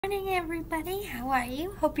Morning everybody, how are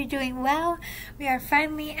you? Hope you're doing well. We are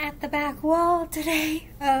finally at the back wall today.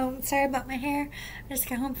 Sorry about my hair. I just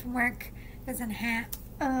got home from work. It was in a hat.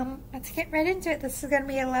 Let's get right into it. This is going to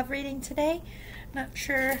be a love reading today. Not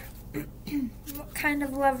sure what kind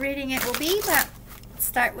of love reading it will be, but let's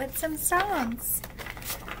start with some songs.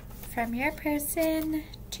 From your person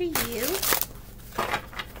to you.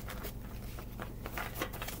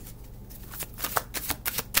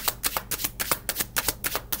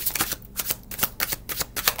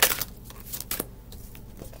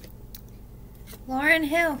 Lauryn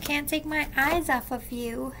Hill, can't take my eyes off of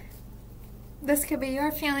you. This could be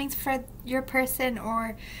your feelings for your person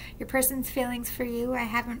or your person's feelings for you. I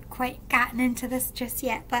haven't quite gotten into this just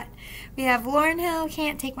yet, but we have Lauryn Hill,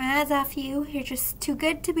 can't take my eyes off you. You're just too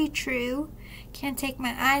good to be true. Can't take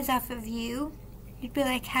my eyes off of you. You'd be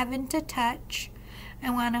like heaven to touch. I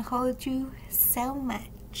want to hold you so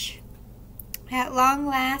much. At long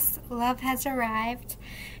last, love has arrived,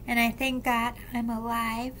 and I thank God I'm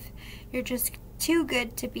alive. You're just too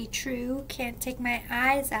good to be true. Can't take my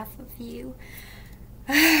eyes off of you.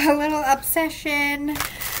 A little obsession,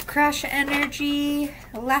 crush energy,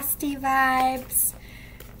 lusty vibes.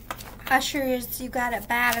 Usher's You Got It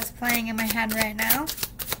Bad is playing in my head right now.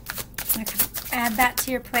 I can add that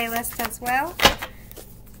to your playlist as well.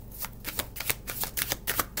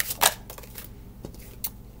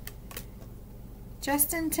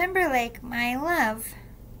 Justin Timberlake, my love,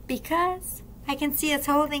 because I can see us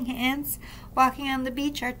holding hands, walking on the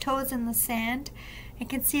beach, our toes in the sand. I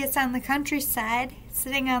can see us on the countryside,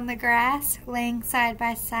 sitting on the grass, laying side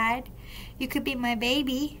by side. You could be my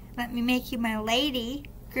baby, let me make you my lady.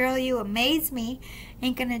 Girl, you amaze me,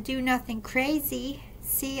 ain't gonna do nothing crazy.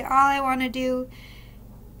 See, all I wanna do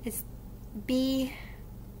is be,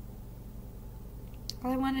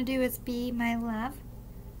 my love.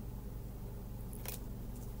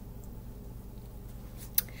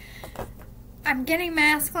 I'm getting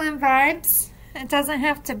masculine vibes. It doesn't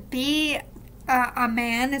have to be a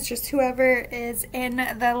man. It's just whoever is in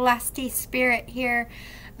the lusty spirit here.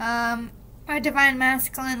 A divine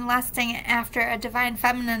masculine lusting after a divine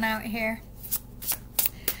feminine out here.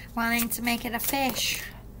 Wanting to make it official.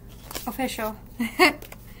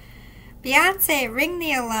 Beyonce, ring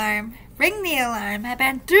the alarm. Ring the alarm. I've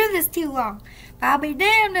been through this too long. But I'll be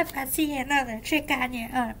damned if I see another trick on your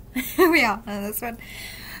arm. We all know this one.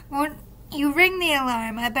 You ring the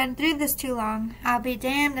alarm. I've been through this too long. I'll be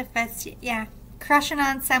damned if I see... Yeah. Crushing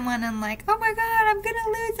on someone and like, oh my god, I'm gonna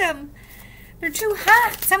lose them. They're too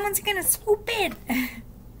hot. Someone's gonna swoop in.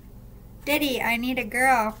 Diddy, I need a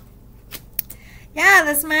girl. Yeah,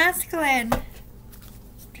 this masculine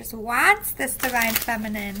just wants this divine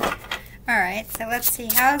feminine. Alright, so let's see.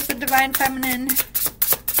 How's the divine feminine?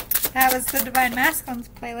 That was the divine masculine's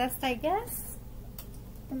playlist, I guess.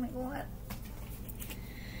 Oh my god.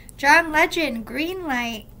 John Legend, green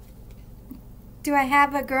light. Do I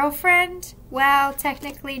have a girlfriend? Well,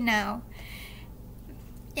 technically no.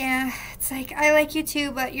 Yeah, it's like, I like you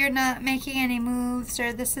too, but you're not making any moves,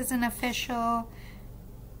 or this isn't official.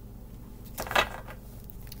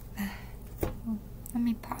 Let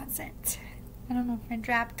me pause it. I don't know if I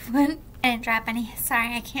dropped one. I didn't drop any.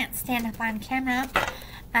 Sorry, I can't stand up on camera.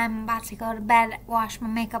 I'm about to go to bed, wash my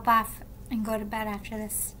makeup off, and go to bed after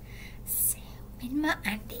this. In my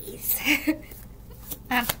undies.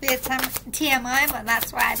 Not to be a TMI, but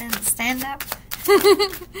that's why I didn't stand up.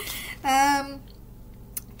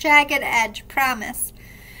 Jagged edge, promise.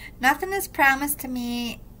 Nothing is promised to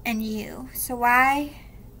me and you. So why?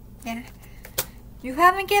 Yeah. You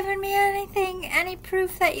haven't given me anything, any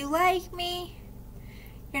proof that you like me.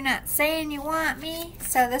 You're not saying you want me.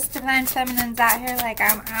 So this divine feminine's out here like,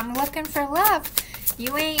 I'm looking for love.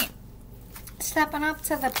 You ain't stepping up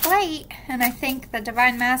to the plate, and I think the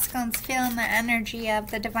divine masculine's feeling the energy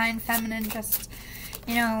of the divine feminine. Just,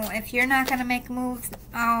 you know, if you're not going to make moves,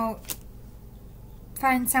 I'll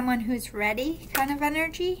find someone who's ready kind of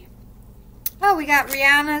energy. Oh, we got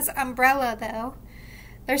Rihanna's umbrella, though.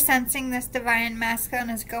 They're sensing this divine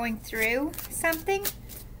masculine is going through something.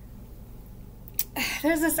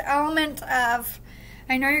 There's this element of,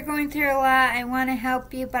 I know you're going through a lot, I want to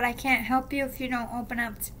help you, but I can't help you if you don't open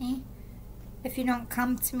up to me. If you don't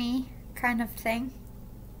come to me, kind of thing.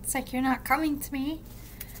 It's like you're not coming to me,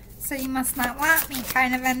 so you must not want me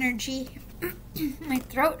kind of energy. My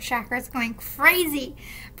throat chakra is going crazy.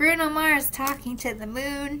 Bruno Mars talking to the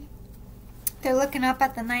moon. They're looking up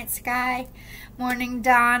at the night sky. Morning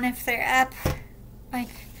dawn if they're up. Like,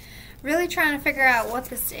 really trying to figure out what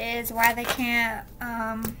this is, why they can't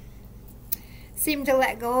seem to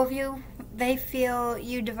let go of you. They feel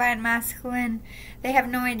you divine masculine. They have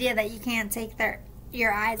no idea that you can't take their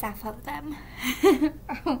your eyes off of them.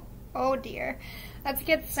 Oh dear. Let's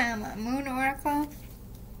get some Moon Oracle.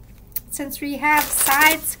 Since we have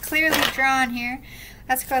sides clearly drawn here,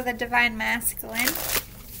 let's go to the Divine Masculine.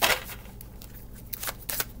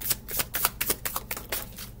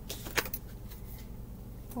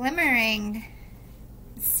 Glimmering.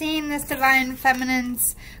 Seeing this Divine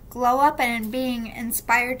Feminine's glow up and being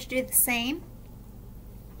inspired to do the same.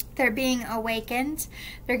 They're being awakened.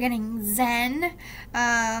 They're getting zen.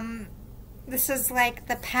 This is like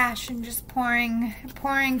the passion just pouring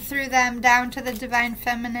through them down to the Divine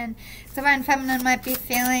Feminine. Divine Feminine might be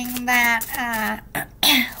feeling that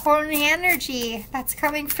holy energy that's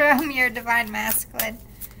coming from your Divine Masculine.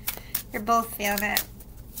 You're both feeling it.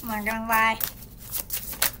 I'm not gonna lie.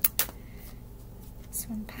 This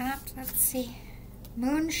one popped. Let's see.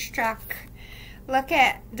 Moonstruck. Look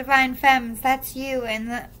at Divine Femmes, that's you,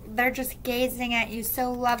 and they're just gazing at you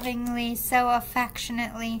so lovingly, so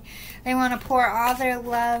affectionately. They want to pour all their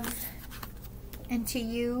love into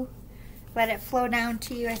you, let it flow down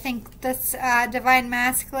to you. I think this Divine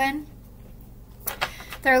Masculine,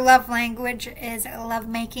 their love language is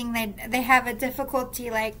lovemaking. They have a difficult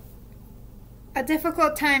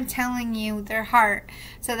time telling you their heart,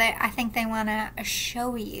 so I think they want to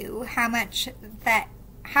show you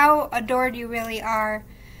how adored you really are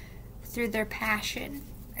through their passion.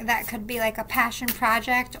 That could be like a passion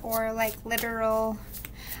project or like literal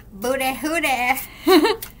booty hooty.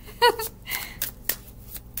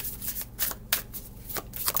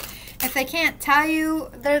 If they can't tell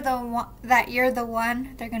you that you're the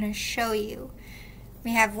one, they're going to show you.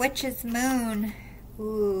 We have Witch's Moon.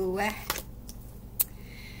 Ooh.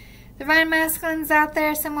 Divine Masculines out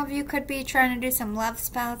there, some of you could be trying to do some love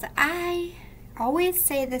spells. I always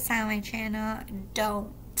say this on my channel,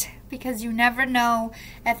 don't, because you never know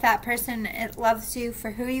if that person loves you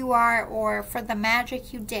for who you are or for the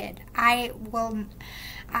magic you did. I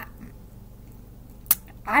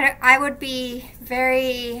would be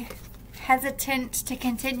very hesitant to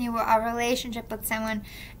continue a relationship with someone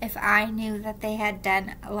if I knew that they had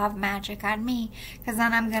done love magic on me, because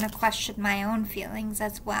then I'm going to question my own feelings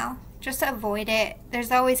as well. Just avoid it. There's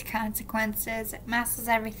always consequences. It messes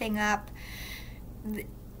everything up.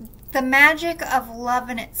 The magic of love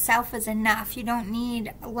in itself is enough. You don't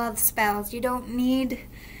need love spells. You don't need,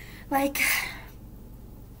 like,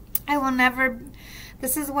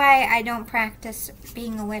 this is why I don't practice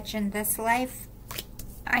being a witch in this life.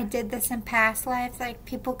 I did this in past lives, like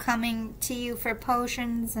people coming to you for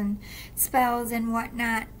potions and spells and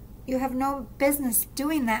whatnot. You have no business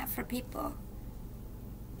doing that for people.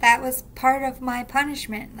 That was part of my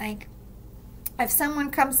punishment. Like, if someone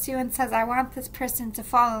comes to you and says, I want this person to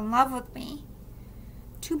fall in love with me,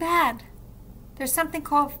 too bad. There's something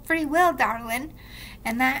called free will, darling,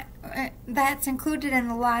 and that's included in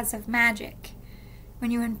the laws of magic. When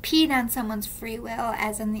you impede on someone's free will,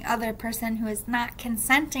 as in the other person who is not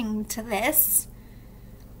consenting to this,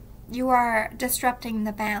 you are disrupting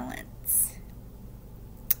the balance.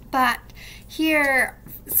 But here,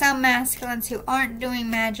 some masculines who aren't doing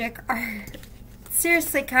magic are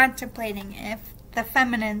seriously contemplating if the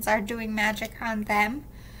feminines are doing magic on them,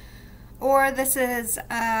 or this is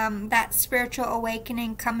that spiritual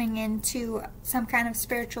awakening coming into some kind of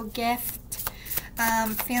spiritual gift,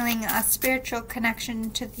 feeling a spiritual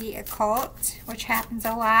connection to the occult, which happens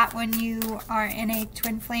a lot when you are in a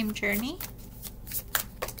twin flame journey.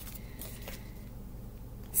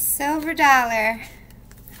 Silver dollar.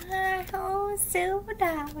 Oh, silver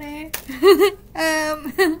dollar.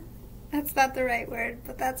 That's not the right word,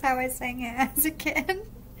 but that's how I sang it as a kid.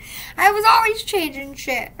 I was always changing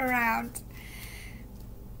shit around.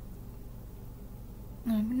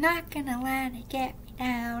 I'm not gonna let it get me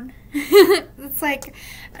down. It's like,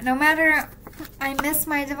 no matter, I miss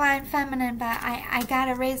my Divine Feminine, but I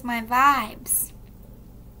gotta raise my vibes.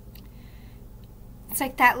 It's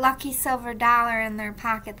like that lucky silver dollar in their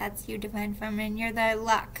pocket. That's you, Divine Feminine. You're their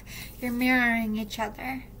luck. You're mirroring each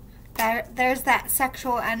other. There's that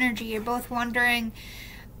sexual energy. You're both wondering,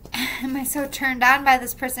 am I so turned on by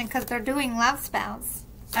this person because they're doing love spells?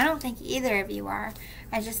 I don't think either of you are.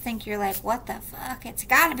 I just think you're like, what the fuck? It's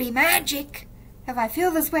gotta be magic. If I feel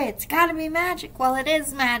this way, it's gotta be magic. Well, it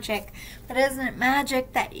is magic. But isn't it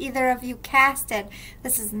magic that either of you casted?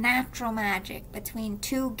 This is natural magic between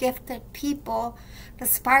two gifted people. The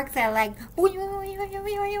spark that like,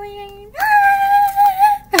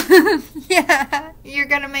 yeah, you're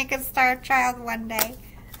gonna make a star child one day.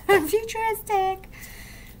 Futuristic.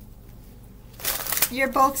 You're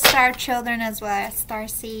both star children as well as star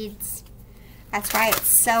seeds. That's why it's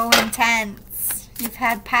so intense. You've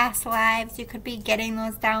had past lives. You could be getting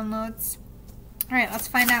those downloads. All right, let's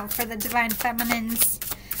find out for the Divine Feminines.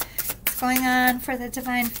 What's going on for the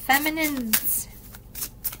Divine Feminines?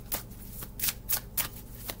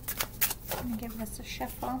 Let me give this a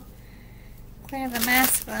shuffle. Clear the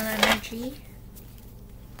masculine energy.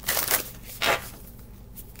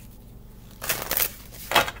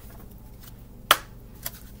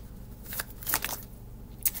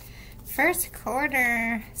 First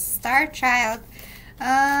quarter, Star Child.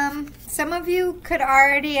 Some of you could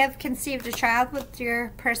already have conceived a child with your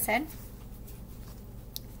person.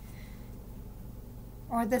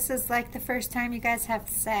 Or this is like the first time you guys have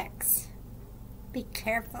sex. Be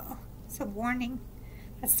careful. It's a warning.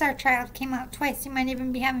 That Star Child came out twice. You might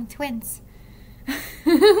even be having twins.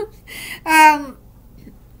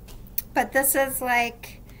 But this is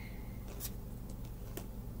like,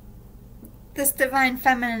 this Divine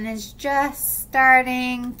Feminine is just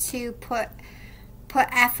starting to put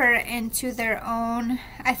effort into their own.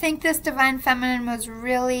 I think this Divine Feminine was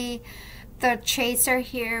really, the chaser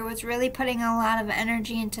here was really putting a lot of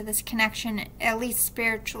energy into this connection, at least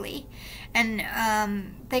spiritually. And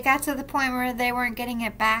they got to the point where they weren't getting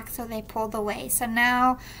it back, so they pulled away. So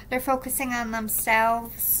now they're focusing on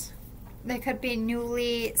themselves. They could be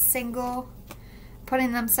newly single,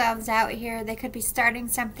 putting themselves out here. They could be starting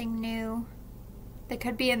something new. They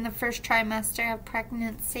could be in the first trimester of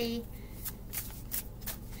pregnancy.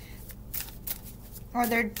 Or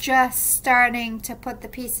they're just starting to put the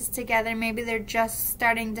pieces together. Maybe they're just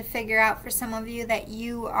starting to figure out, for some of you, that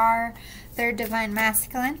you are their Divine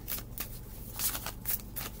Masculine.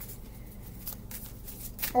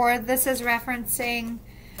 Or this is referencing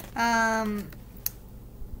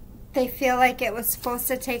they feel like it was supposed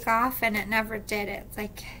to take off and it never did. It's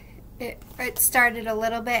like it started a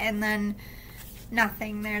little bit and then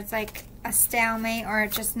nothing. There's like a stalemate, or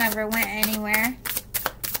it just never went anywhere.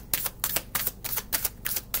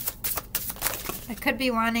 I could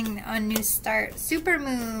be wanting a new start.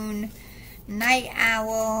 Supermoon, Night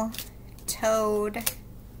Owl, Toad,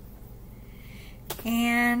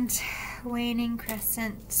 and Waning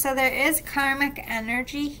Crescent. So there is karmic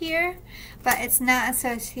energy here, but it's not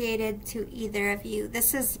associated to either of you.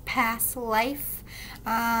 This is past life.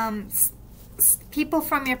 People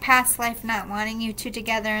from your past life not wanting you two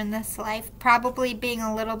together in this life. Probably being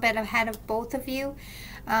a little bit ahead of both of you.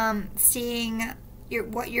 Seeing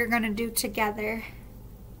what you're going to do together.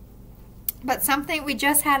 But something, we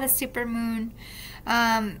just had a supermoon.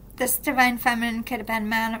 This Divine Feminine could have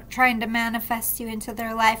been trying to manifest you into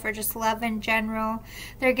their life, or just love in general.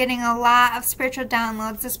 They're getting a lot of spiritual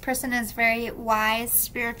downloads. This person is very wise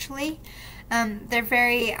spiritually. They're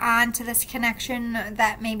very on to this connection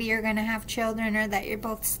that maybe you're going to have children, or that you're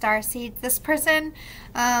both starseeds. This person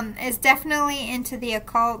is definitely into the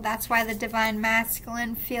occult. That's why the Divine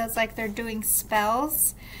Masculine feels like they're doing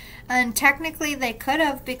spells. And technically they could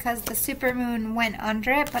have, because the supermoon went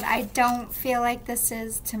under it, but I don't feel like this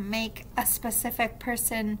is to make a specific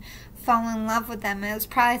person fall in love with them. It was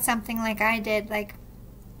probably something like I did. Like,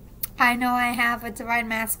 I know I have a Divine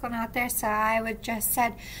Masculine out there, so I would just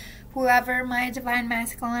said, whoever my Divine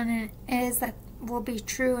Masculine is that will be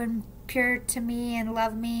true and pure to me and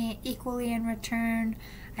love me equally in return,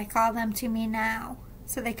 I call them to me now.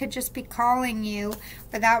 So they could just be calling you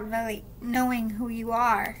without really knowing who you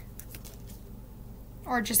are.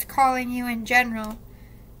 Or just calling you in general.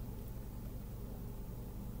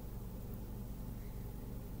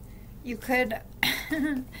 You could,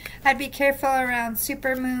 I'd be careful around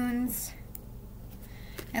supermoons,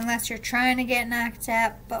 unless you're trying to get knocked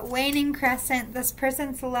up. But Waning Crescent, this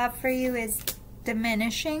person's love for you is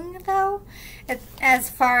diminishing, though, as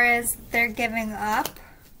far as they're giving up.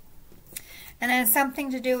 And it has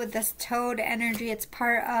something to do with this Toad energy. It's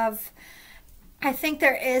part of, I think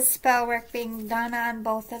there is spell work being done on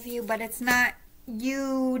both of you, but it's not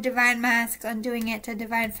you, Divine Masculine, doing it to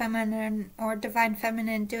Divine Feminine, or Divine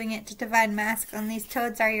Feminine doing it to Divine Masculine. These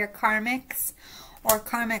Toads are your karmics, or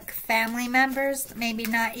karmic family members, maybe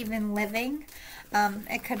not even living.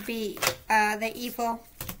 It could be the evil.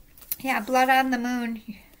 Yeah, Blood on the Moon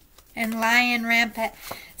and Lion Rampant.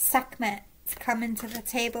 Sekhmet is coming to the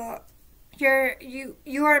table.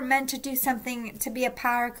 You are meant to do something, to be a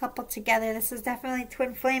power couple together. This is definitely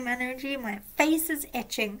twin flame energy. My face is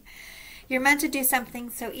itching. You're meant to do something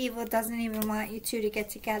so evil doesn't even want you two to get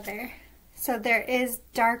together. So there is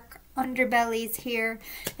dark underbellies here,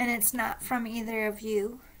 and it's not from either of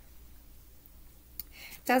you.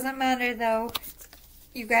 Doesn't matter though.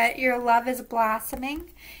 Your love is blossoming,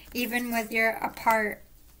 even with you're apart.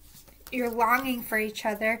 You're longing for each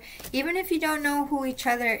other. Even if you don't know who each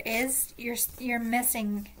other is, you're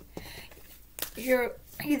missing.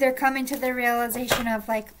 either coming to the realization of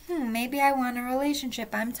like, maybe I want a relationship.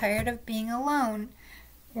 I'm tired of being alone.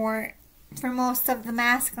 Or for most of the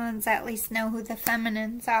masculines, at least know who the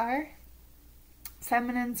feminines are.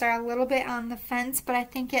 Feminines are a little bit on the fence, but I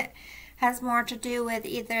think it has more to do with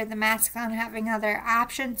either the masculine having other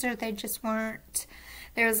options or they just weren't.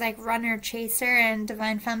 There was like runner chaser, and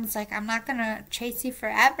Divine Femme's like, I'm not going to chase you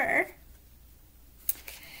forever.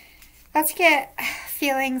 Let's get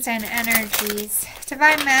feelings and energies.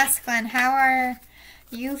 Divine Masculine, how are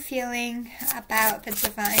you feeling about the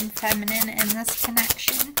Divine Feminine in this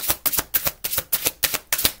connection?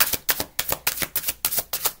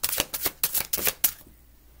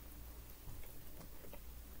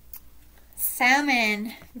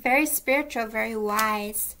 Salmon, very spiritual, very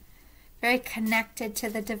wise, very connected to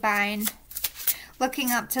the divine.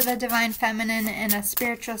 Looking up to the Divine Feminine in a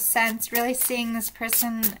spiritual sense, really seeing this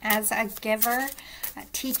person as a giver, a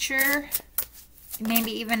teacher,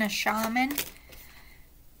 maybe even a shaman.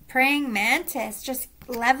 Praying Mantis, just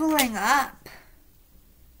leveling up.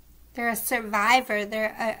 They're a survivor,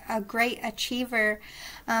 they're a great achiever,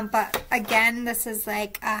 but again, this is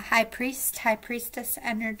like a high priest, high priestess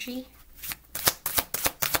energy.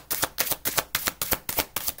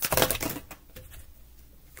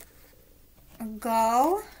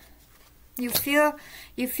 Go. You feel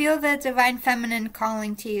the Divine Feminine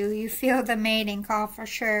calling to you. You feel the mating call for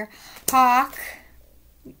sure. Hawk.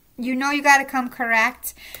 You know you got to come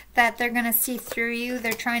correct, that they're going to see through you.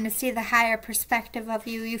 They're trying to see the higher perspective of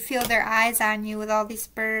you. You feel their eyes on you with all these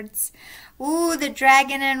birds. Ooh, the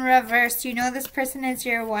Dragon in reverse. You know this person is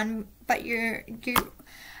your one, but you're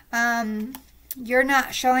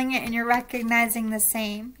not showing it and you're recognizing the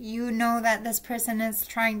same. You know that this person is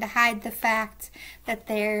trying to hide the fact that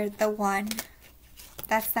they're the one.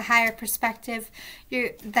 That's the higher perspective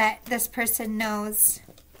that this person knows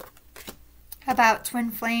about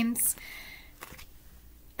twin flames.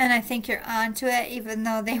 And I think you're onto it, even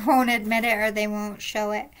though they won't admit it or they won't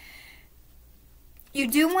show it. You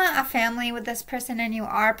do want a family with this person, and you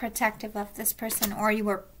are protective of this person, or you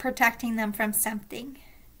were protecting them from something.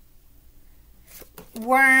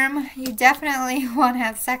 Worm, you definitely want to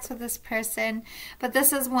have sex with this person, but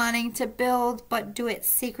this is wanting to build but do it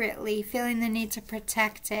secretly, feeling the need to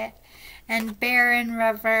protect it. And Bear in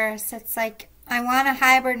reverse, it's like, I want to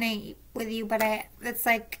hibernate with you, but it's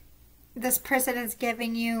like this person is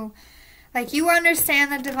giving you, like, you understand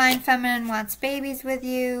the Divine Feminine wants babies with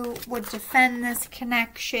you, would defend this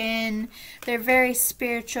connection. They're very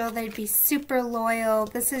spiritual. They'd be super loyal.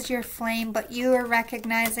 This is your flame, but you are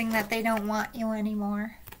recognizing that they don't want you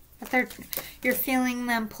anymore. But you're feeling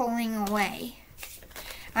them pulling away.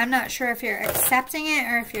 I'm not sure if you're accepting it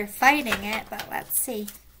or if you're fighting it, but let's see.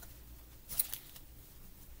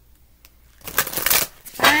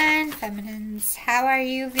 Divine Feminines, how are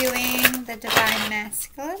you viewing the Divine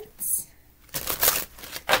Masculines?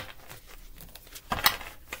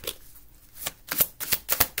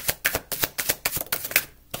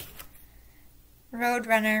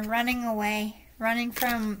 Roadrunner, running away, running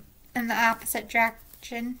from in the opposite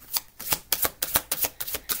direction.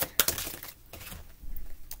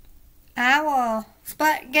 Owl,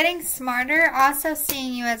 but getting smarter, also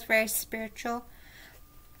seeing you as very spiritual.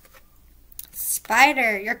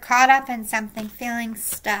 Spider, you're caught up in something, feeling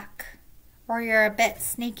stuck, or you're a bit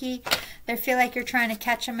sneaky. They feel like you're trying to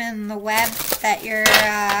catch them in the web, that you're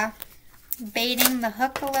baiting the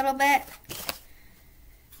hook a little bit.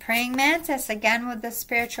 Praying Mantis, again with the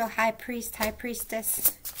spiritual high priest, high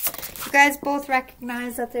priestess. You guys both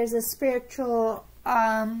recognize that there's a spiritual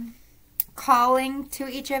calling to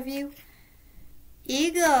each of you.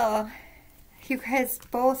 Eagle, you guys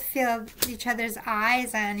both feel each other's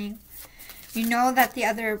eyes on you. You know that the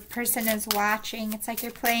other person is watching. It's like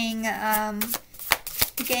you're playing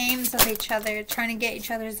games with each other, trying to get each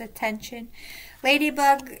other's attention.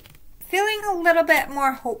 Ladybug, feeling a little bit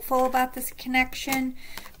more hopeful about this connection.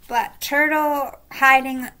 But turtle,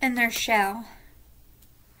 hiding in their shell.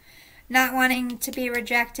 Not wanting to be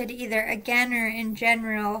rejected either again or in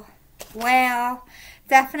general. Whale,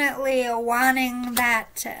 definitely wanting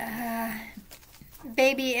that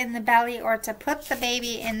baby in the belly, or to put the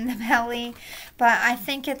baby in the belly. But I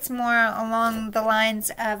think it's more along the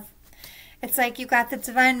lines of, it's like you got the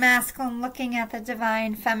Divine Masculine looking at the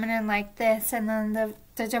Divine Feminine like this, and then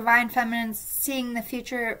the Divine Feminine seeing the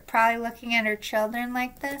future, probably looking at her children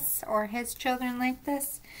like this, or his children like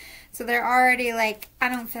this. So they're already like, I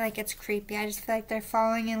don't feel like it's creepy. I just feel like they're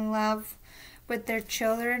falling in love with their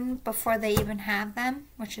children before they even have them,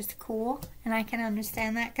 which is cool. And I can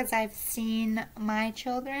understand that because I've seen my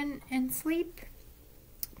children in sleep.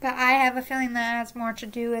 But I have a feeling that has more to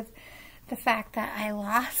do with the fact that I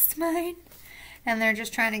lost mine and they're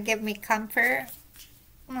just trying to give me comfort.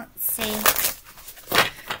 Let's see.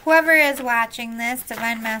 Whoever is watching this,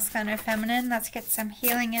 Divine Masculine or Feminine, let's get some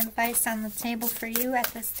healing advice on the table for you at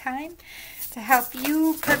this time to help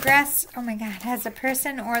you progress, oh my God, as a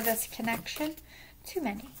person or this connection. Too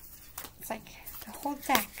many. It's like the whole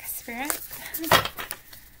deck, Spirit.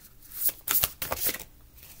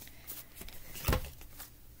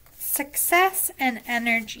 Success and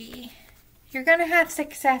energy. You're going to have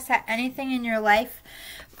success at anything in your life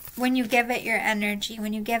when you give it your energy,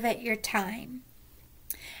 when you give it your time.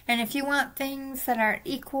 And if you want things that are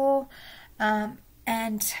equal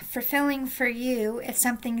and fulfilling for you, if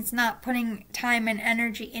something is not putting time and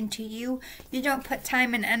energy into you, you don't put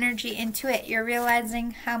time and energy into it. You're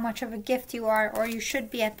realizing how much of a gift you are, or you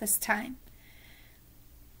should be at this time.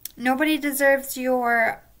 Nobody deserves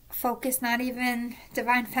your focus, not even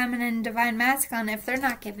Divine Feminine, Divine Masculine, if they're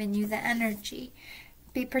not giving you the energy.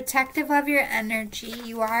 Be protective of your energy.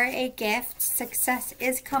 You are a gift. Success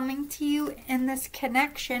is coming to you in this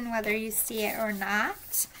connection, whether you see it or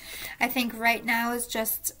not. I think right now is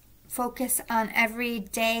just focus on every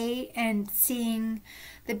day and seeing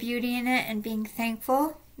the beauty in it and being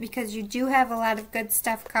thankful, because you do have a lot of good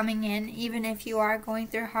stuff coming in, even if you are going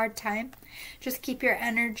through a hard time. Just keep your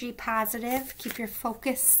energy positive. Keep your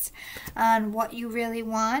focus on what you really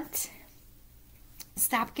want.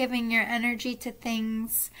 Stop giving your energy to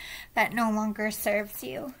things that no longer serves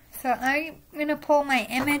you. So I'm going to pull my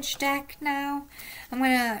image deck now. I'm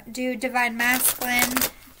going to do Divine Masculine.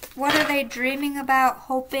 What are they dreaming about,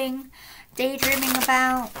 hoping, daydreaming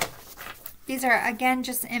about? These are, again,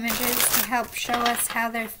 just images to help show us how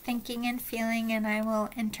they're thinking and feeling, and I will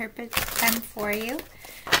interpret them for you.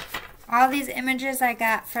 All these images I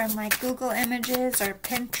got from like Google Images or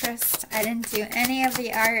Pinterest. I didn't do any of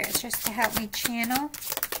the art. It's just to help me channel.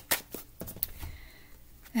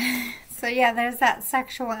 So yeah, there's that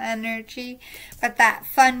sexual energy, but that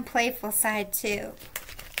fun, playful side too.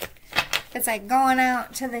 It's like going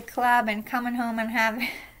out to the club and coming home and having,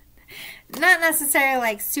 not necessarily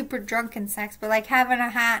like super drunken sex, but like having a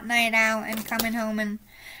hot night out and coming home and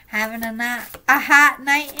having a hot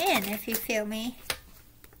night in, if you feel me.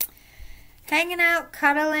 Hanging out,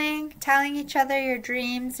 cuddling, telling each other your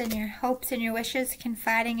dreams and your hopes and your wishes,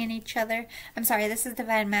 confiding in each other. I'm sorry, this is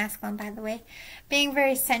Divine Masculine, by the way. Being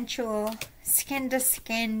very sensual, skin to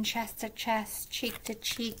skin, chest to chest, cheek to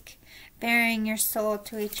cheek, bearing your soul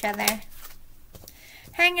to each other.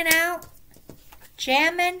 Hanging out,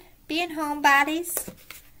 jamming, being homebodies,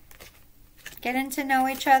 getting to know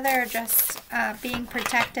each other, or just being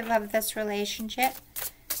protective of this relationship,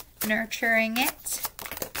 nurturing it.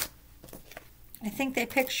 I think they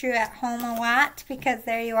picture you at home a lot because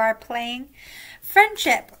there you are playing.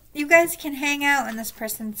 Friendship. You guys can hang out in this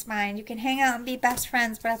person's mind. You can hang out and be best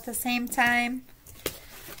friends, but at the same time,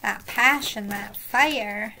 that passion, that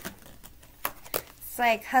fire. It's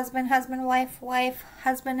like husband, husband, wife, wife,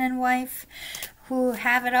 husband and wife who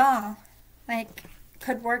have it all. Like,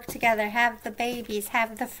 could work together, have the babies,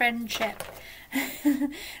 have the friendship.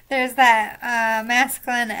 There's that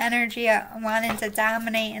masculine energy wanting to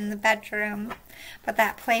dominate in the bedroom, but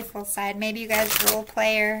that playful side. Maybe you guys role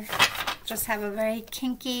play or just have a very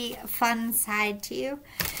kinky, fun side to you.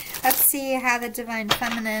 Let's see how the Divine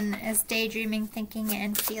Feminine is daydreaming, thinking,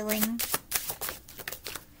 and feeling.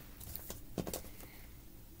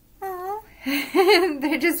 Oh,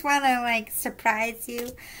 they just want to like surprise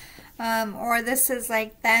you. Or this is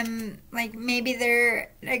like them, like maybe they're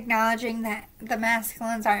acknowledging that the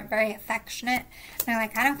masculines aren't very affectionate. And they're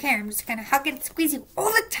like, I don't care, I'm just going to hug and squeeze you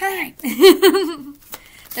all the time.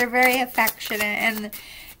 They're very affectionate and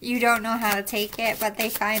you don't know how to take it, but they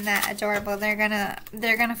find that adorable. They're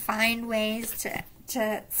gonna find ways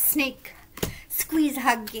to squeeze,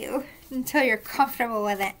 hug you until you're comfortable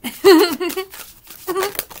with it.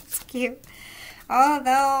 It's cute.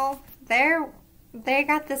 Although they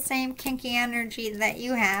got the same kinky energy that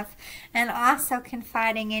you have, and also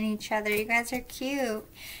confiding in each other. You guys are cute.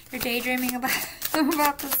 You're daydreaming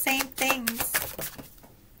about the same things.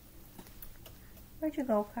 Where'd you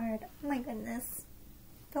go, card? Oh my goodness.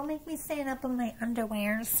 Don't make me stand up in my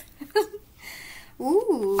underwears.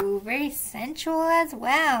 Ooh, very sensual as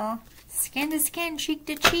well. Skin to skin, cheek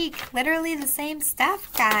to cheek. Literally the same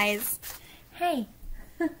stuff, guys. Hey.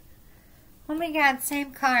 Oh my god,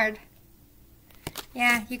 same card.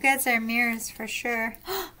 Yeah, you guys are mirrors for sure.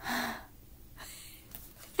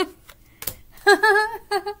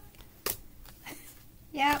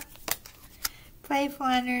 Yep. Playful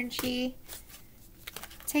energy.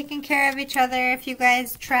 Taking care of each other if you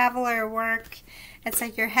guys travel or work. It's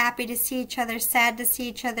like you're happy to see each other, sad to see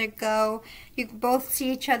each other go. You both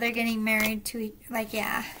see each other getting married to, like,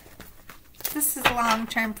 yeah. This is long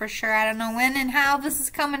term for sure. I don't know when and how this is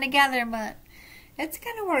coming together, but it's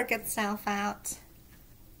going to work itself out.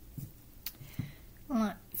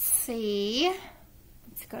 Let's see.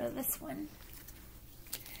 Let's go to this one.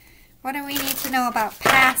 What do we need to know about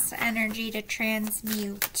past energy to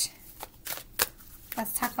transmute?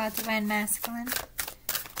 Let's talk about Divine Masculine.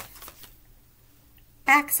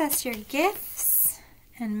 Access your gifts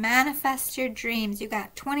and manifest your dreams. You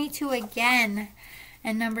got 22 again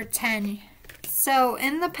and number 10. So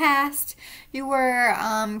in the past, you were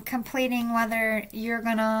completing whether you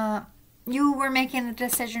were making the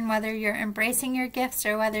decision whether you're embracing your gifts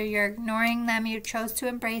or whether you're ignoring them. You chose to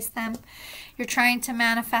embrace them. You're trying to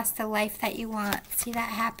manifest the life that you want. See that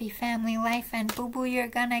happy family life, and boo-boo, you're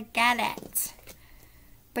gonna get it.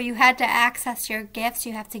 But you had to access your gifts.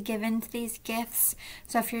 You have to give into these gifts.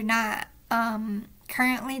 So if you're not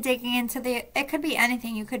currently digging into it could be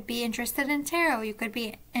anything. You could be interested in tarot. You could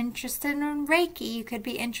be interested in Reiki. You could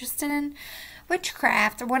be interested in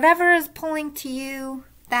witchcraft, or whatever is pulling to you.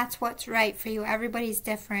 That's what's right for you. Everybody's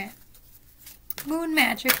different. Moon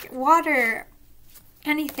magic, water,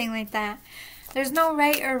 anything like that. There's no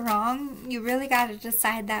right or wrong. You really got to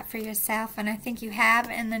decide that for yourself, and I think you have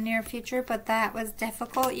in the near future, but that was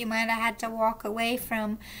difficult. You might have had to walk away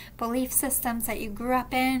from belief systems that you grew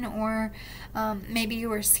up in, or maybe you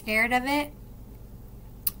were scared of it.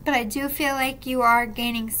 But I do feel like you are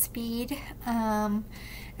gaining speed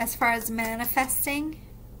as far as manifesting.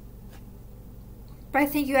 But I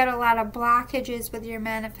think you had a lot of blockages with your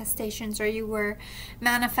manifestations, or you were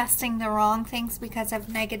manifesting the wrong things because of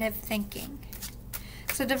negative thinking.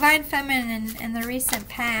 So Divine Feminine in the recent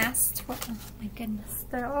past, oh my goodness,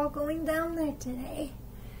 they're all going down there today.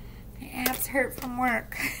 My abs hurt from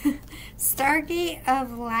work. Stargate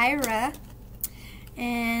of Lyra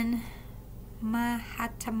and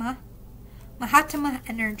Mahatma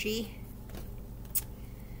energy.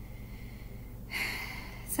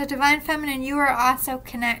 So Divine Feminine, you were also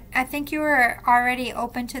I think you were already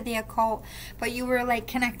open to the occult, but you were like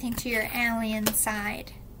connecting to your alien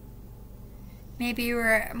side. Maybe you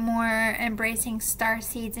were more embracing star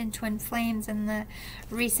seeds and twin flames in the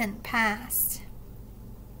recent past.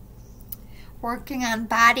 Working on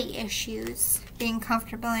body issues, being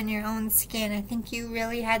comfortable in your own skin. I think you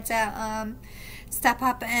really had to step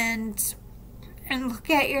up and look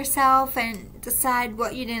at yourself and decide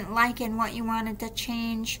what you didn't like and what you wanted to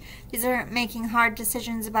change. These are making hard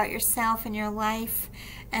decisions about yourself and your life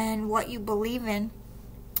and what you believe in.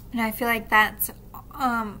 And I feel like that's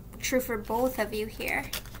true for both of you here.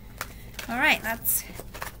 Alright, that's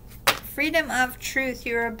freedom of truth.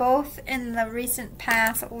 You are both in the recent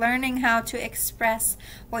past learning how to express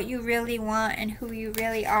what you really want and who you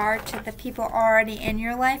really are to the people already in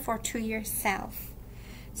your life or to yourself.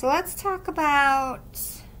 So let's talk about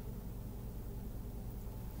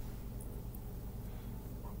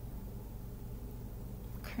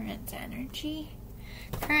current energy.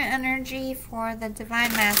 Current energy for the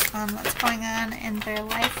Divine Masculine. What's going on in their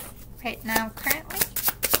life right now currently?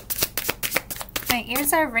 My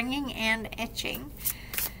ears are ringing and itching.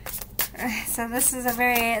 So this is a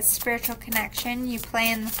very spiritual connection. You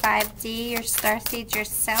play in the 5D, your starseeds,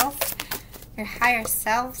 yourself. Your higher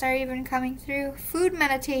selves are even coming through. Food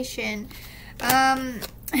meditation.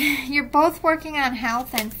 You're both working on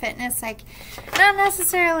health and fitness, like not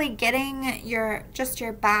necessarily getting just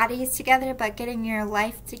your bodies together, but getting your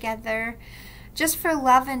life together just for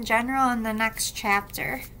love in general in the next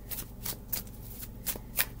chapter.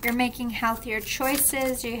 You're making healthier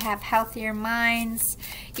choices, you have healthier minds.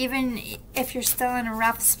 Even if you're still in a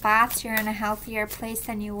rough spot, you're in a healthier place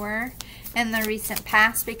than you were in the recent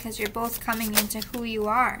past because you're both coming into who you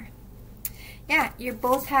are. Yeah, you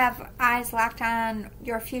both have eyes locked on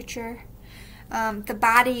your future, the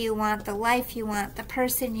body you want, the life you want, the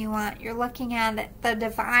person you want. You're looking at the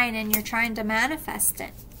divine and you're trying to manifest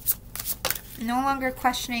it. No longer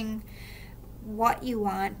questioning what you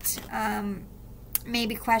want,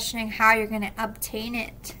 maybe questioning how you're going to obtain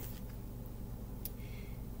it.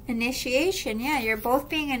 Initiation, yeah, you're both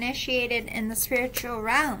being initiated in the spiritual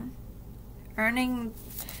realm, earning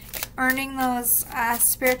those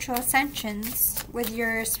spiritual ascensions with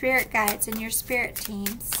your spirit guides and your spirit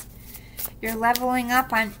teams. You're leveling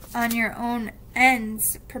up on your own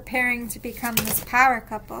ends, preparing to become this power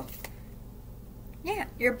couple. Yeah,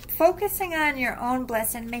 you're focusing on your own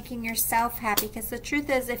bliss and making yourself happy, because the truth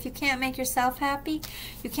is, if you can't make yourself happy,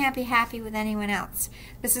 you can't be happy with anyone else.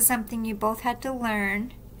 This is something you both had to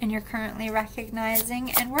learn, and you're currently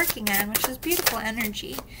recognizing and working on, which is beautiful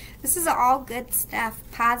energy. This is all good stuff,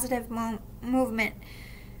 positive movement.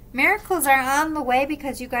 Miracles are on the way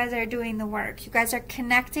because you guys are doing the work. You guys are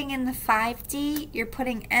connecting in the 5D. You're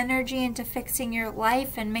putting energy into fixing your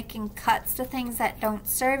life and making cuts to things that don't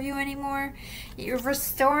serve you anymore. You're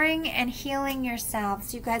restoring and healing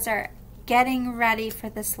yourselves. You guys are getting ready for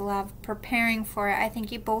this love, preparing for it. I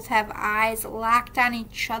think you both have eyes locked on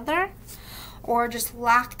each other or just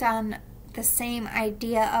locked on the same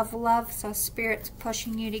idea of love. So Spirit's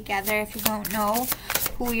pushing you together if you don't know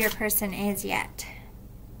who your person is yet.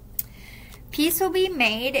 Peace will be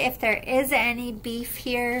made if there is any beef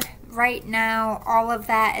here. Right now, all of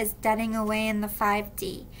that is deading away in the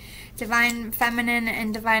 5D. Divine Feminine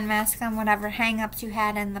and Divine Masculine, whatever hang-ups you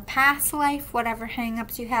had in the past life, whatever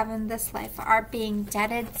hang-ups you have in this life are being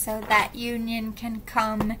deaded so that union can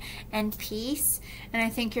come and peace. And I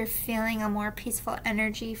think you're feeling a more peaceful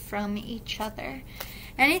energy from each other.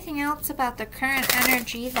 Anything else about the current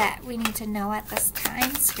energy that we need to know at this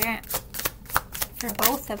time, Spirit? For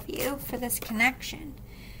both of you, for this connection.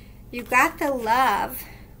 You got the love.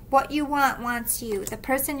 What you want wants you. The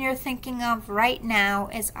person you're thinking of right now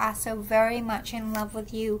is also very much in love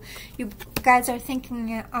with you. You guys are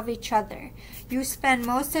thinking of each other. You spend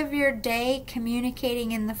most of your day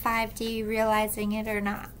communicating in the 5D, realizing it or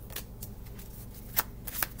not.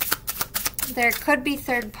 There could be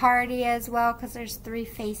third party as well because there's 3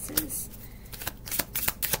 faces.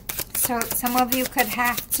 So some of you could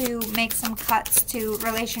have to make some cuts to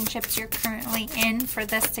relationships you're currently in for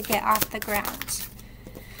this to get off the ground.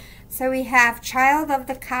 So we have Child of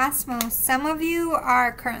the Cosmos. Some of you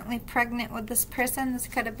are currently pregnant with this person. This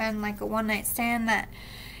could have been like a one-night stand that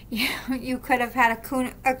you could have had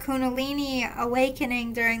a Kundalini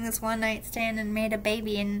awakening during this one-night stand and made a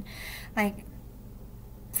baby and like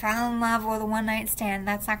fell in love with a one-night stand.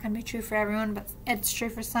 That's not going to be true for everyone, but it's true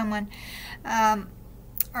for someone.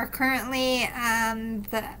 Or currently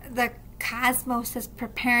the cosmos is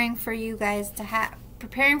preparing for you guys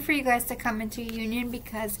to come into union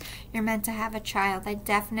because you're meant to have a child. I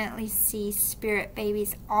definitely see spirit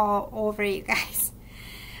babies all over you guys.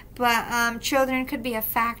 But children could be a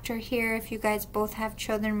factor here if you guys both have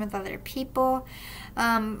children with other people.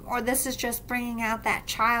 Or this is just bringing out that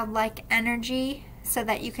childlike energy so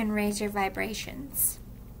that you can raise your vibrations.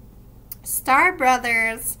 Star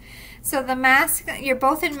Brothers. So you're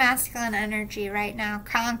both in masculine energy right now,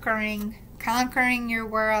 conquering your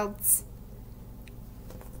worlds.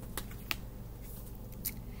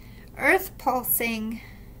 Earth pulsing.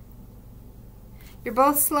 You're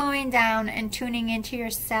both slowing down and tuning into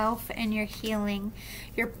yourself and your healing.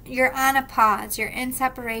 You're on a pause. You're in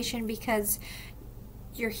separation because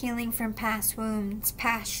you're healing from past wounds,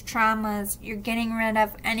 past traumas. You're getting rid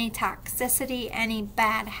of any toxicity, any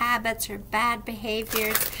bad habits or bad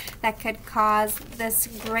behaviors that could cause this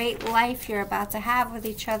great life you're about to have with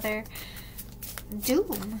each other.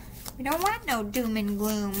 Doom. We don't want no doom and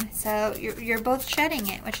gloom. So you're both shedding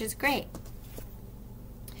it, which is great.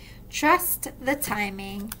 Trust the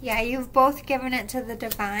timing. Yeah, you've both given it to the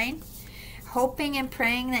divine, hoping and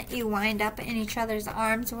praying that you wind up in each other's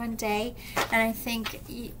arms one day. And I think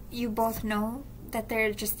you both know that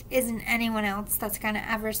there just isn't anyone else that's going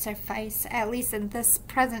to ever suffice. At least in this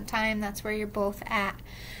present time, that's where you're both at.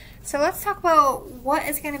 So let's talk about what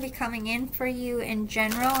is going to be coming in for you in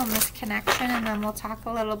general in this connection, and then we'll talk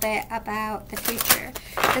a little bit about the future.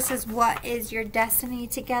 This is what is your destiny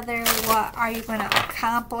together. What are you going to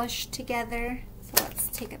accomplish together? So let's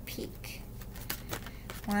take a peek.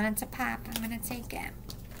 Wanted to pop, I'm going to take it.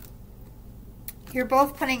 You're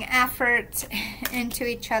both putting effort into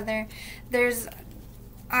each other. There's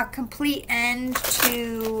a complete end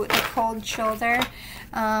to the cold shoulder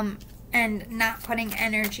and not putting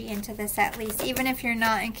energy into this, at least, even if you're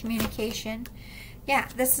not in communication. Yeah,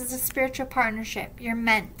 this is a spiritual partnership. You're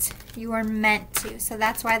meant. You are meant to. So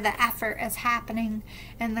that's why the effort is happening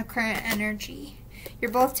in the current energy.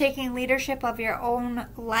 You're both taking leadership of your own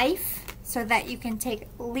life so that you can take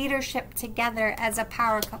leadership together as a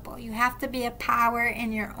power couple. You have to be a power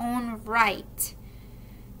in your own right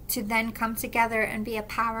to then come together and be a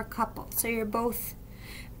power couple. So you're both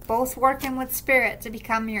working with spirit to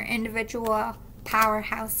become your individual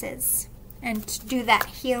powerhouses and to do that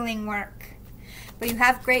healing work. But you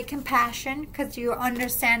have great compassion because you're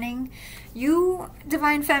understanding. You,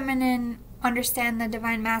 Divine Feminine, understand the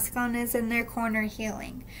Divine Masculine is in their corner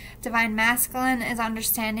healing. Divine Masculine is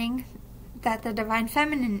understanding that the Divine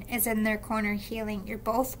Feminine is in their corner healing. You're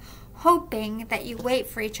both hoping that you wait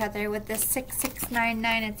for each other with this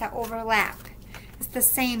 6699. It's an overlap. It's the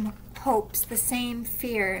same hopes, the same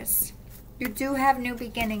fears. You do have new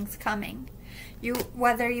beginnings coming.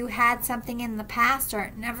 Whether you had something in the past or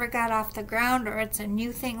it never got off the ground or it's a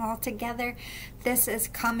new thing altogether, this is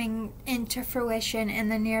coming into fruition in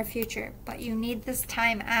the near future. But you need this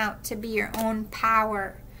time out to be your own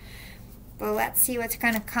power. But let's see what's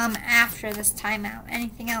going to come after this time out.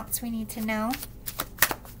 Anything else we need to know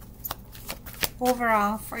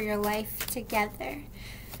overall for your life together?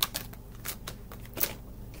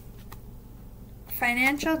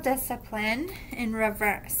 Financial discipline in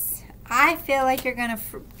reverse. I feel like you're going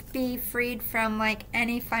to be freed from like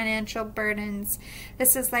any financial burdens.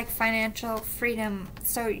 This is like financial freedom.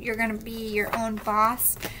 So you're going to be your own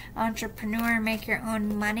boss, entrepreneur, make your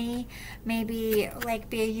own money, maybe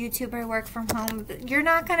like be a YouTuber, work from home. You're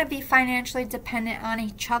not going to be financially dependent on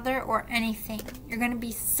each other or anything. You're going to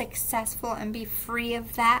be successful and be free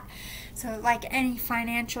of that. So like any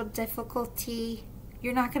financial difficulty,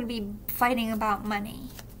 you're not going to be fighting about money.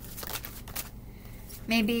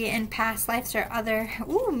 Maybe in past lives or other...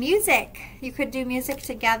 Ooh, music. You could do music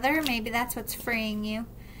together. Maybe that's what's freeing you.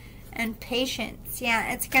 And patience.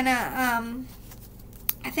 Yeah, it's going to...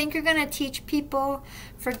 I think you're going to teach people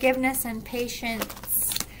forgiveness and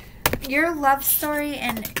patience. Your love story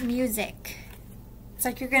and music. It's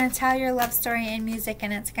like you're going to tell your love story in music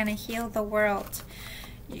and it's going to heal the world.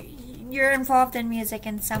 You're involved in music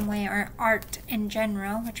in some way or art in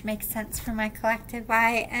general, which makes sense for my collective.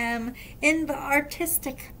 I am in the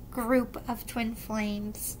artistic group of Twin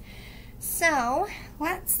Flames. So,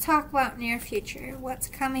 let's talk about near future. What's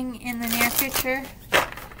coming in the near future?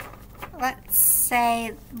 Let's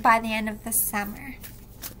say by the end of the summer.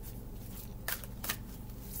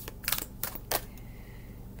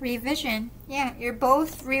 Revision. Yeah, you're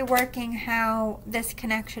both reworking how this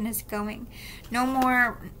connection is going. No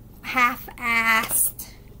more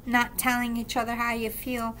half-assed, not telling each other how you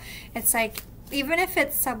feel. It's like, even if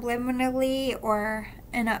it's subliminally or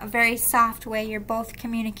in a very soft way, you're both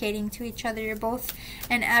communicating to each other. You're both,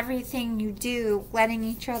 in everything you do, letting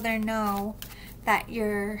each other know that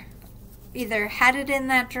you're either headed in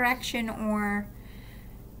that direction or,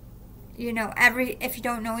 you know, if you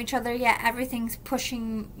don't know each other yet, everything's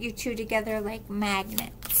pushing you two together like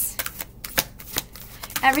magnets.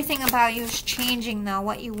 Everything about you is changing, though.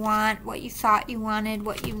 What you want, what you thought you wanted,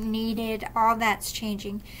 what you needed, all that's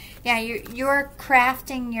changing. Yeah, you're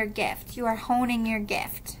crafting your gift. You are honing your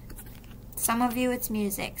gift. Some of you, it's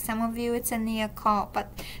music. Some of you, it's in the occult.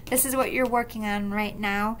 But this is what you're working on right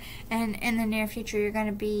now. And in the near future, you're going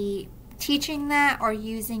to be teaching that or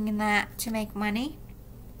using that to make money.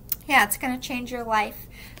 Yeah, it's going to change your life.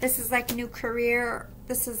 This is like a new career.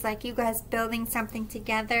 This is like you guys building something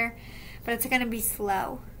together. But it's going to be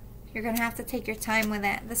slow. You're going to have to take your time with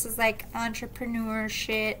it. This is like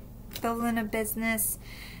entrepreneurship, building a business.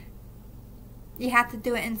 You have to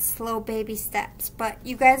do it in slow baby steps. But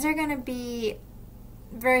you guys are going to be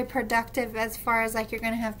very productive as far as like you're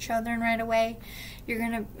going to have children right away. You're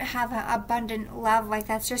going to have an abundant love. Like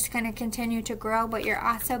that's just going to continue to grow. But you're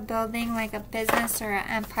also building like a business or an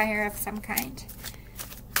empire of some kind.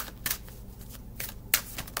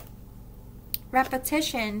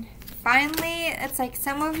 Repetition. Finally, it's like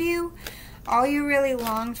some of you, all you really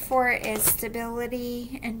longed for is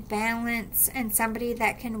stability and balance and somebody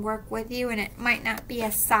that can work with you. And it might not be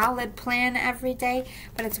a solid plan every day,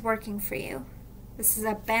 but it's working for you. This is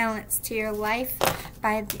a balance to your life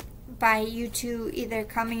by you two either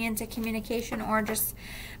coming into communication or just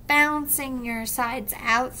balancing your sides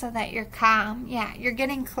out so that you're calm. Yeah, you're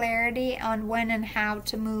getting clarity on when and how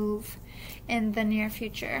to move in the near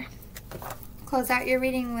future. Close out your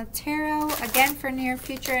reading with tarot. Again, for near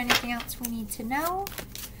future, anything else we need to know?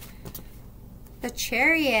 The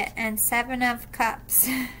Chariot and Seven of Cups.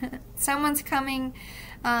 Someone's coming.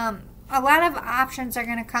 A lot of options are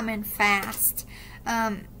going to come in fast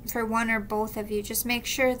for one or both of you. Just make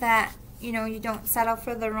sure that, you know, you don't settle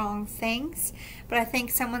for the wrong things. But I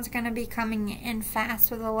think someone's going to be coming in fast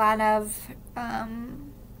with a lot of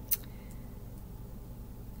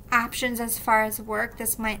options as far as work.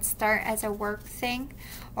 This might start as a work thing,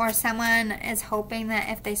 or someone is hoping that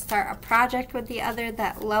if they start a project with the other,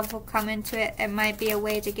 that love will come into it. It might be a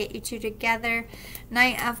way to get you two together.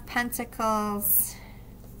 Knight of Pentacles.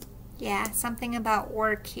 Yeah, something about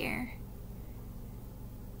work here.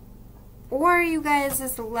 Or you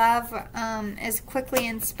guys' love is quickly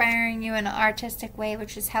inspiring you in an artistic way,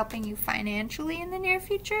 which is helping you financially in the near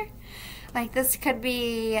future. Like this could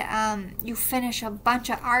be you finish a bunch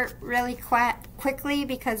of art really quickly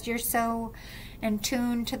because you're so in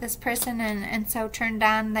tune to this person and so turned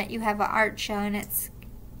on that you have an art show, and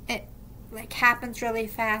it like happens really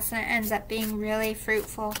fast and it ends up being really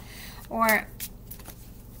fruitful. Or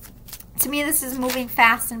To me, this is moving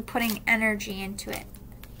fast and putting energy into it.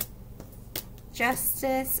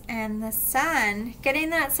 Justice and the Sun.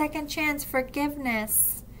 Getting that second chance,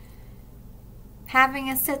 forgiveness. Having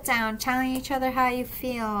a sit down, telling each other how you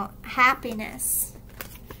feel. Happiness.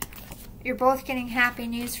 You're both getting happy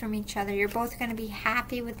news from each other. You're both going to be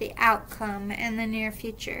happy with the outcome in the near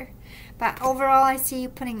future. But overall, I see you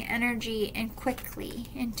putting energy and quickly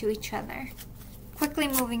into each other. Quickly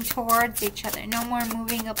moving towards each other. No more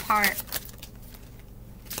moving apart.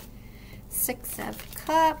 Six of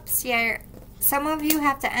Cups. Yeah, some of you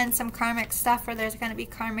have to end some karmic stuff, or there's going to be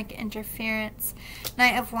karmic interference.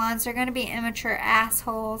 Knight of Wands. They're going to be immature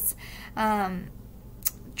assholes.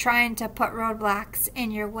 Trying to put roadblocks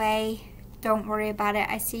in your way. Don't worry about it.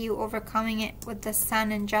 I see you overcoming it with the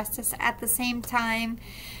Sun and Justice at the same time.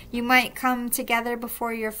 You might come together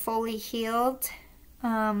before you're fully healed.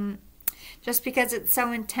 Just because it's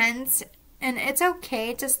so intense. And it's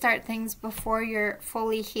okay to start things before you're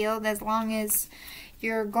fully healed, as long as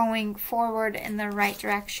you're going forward in the right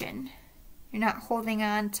direction. You're not holding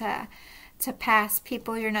on to past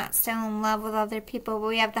people. You're not still in love with other people. But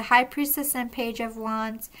we have the High Priestess and Page of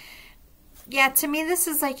Wands. Yeah, to me, this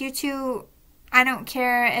is like you two. I don't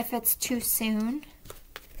care if it's too soon.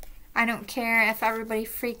 I don't care if everybody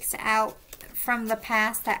freaks out from the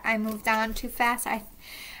past that I moved on too fast.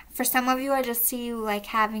 For some of you, I just see you like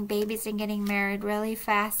having babies and getting married really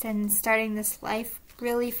fast and starting this life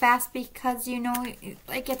really fast, because you know,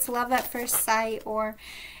 like, it's love at first sight, or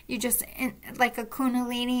you just like a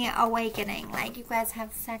Kundalini awakening. Like, you guys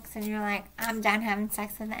have sex and you're like, I'm done having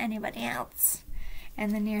sex with anybody else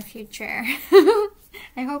in the near future.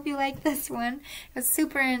 I hope you like this one. It was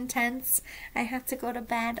super intense. I have to go to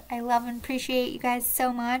bed. I love and appreciate you guys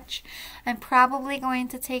so much. I'm probably going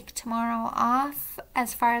to take tomorrow off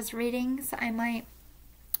as far as readings. I might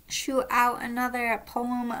shoot out another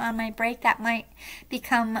poem on my break. That might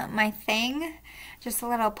become my thing. Just a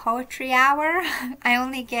little poetry hour. I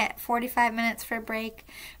only get 45 minutes for a break.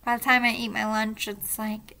 By the time I eat my lunch, it's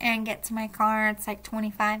like, and get to my car, it's like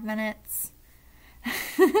 25 minutes.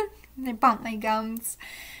 I bump my gums,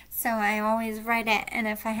 so I always write it, and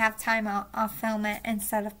if I have time, I'll film it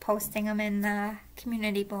instead of posting them in the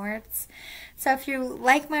community boards. So if you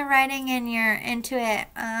like my writing and you're into it,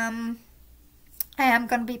 I am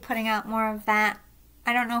going to be putting out more of that.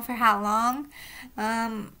 I don't know for how long,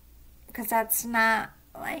 because that's not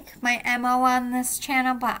like my MO on this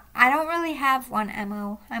channel, but I don't really have one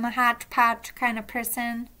MO. I'm a hodgepodge kind of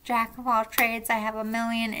person, jack of all trades. I have a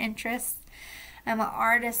million interests. I'm an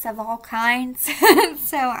artist of all kinds.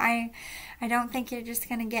 So I don't think you're just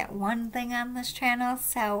going to get one thing on this channel.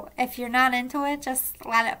 So if you're not into it, just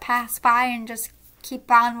let it pass by and just keep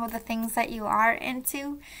on with the things that you are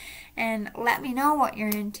into. And let me know what you're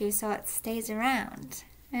into so it stays around.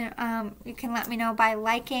 And, you can let me know by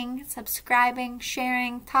liking, subscribing,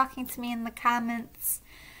 sharing, talking to me in the comments.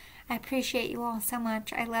 I appreciate you all so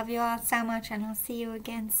much. I love you all so much, and I'll see you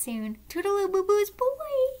again soon. Toodaloo boo boos,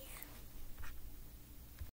 boy!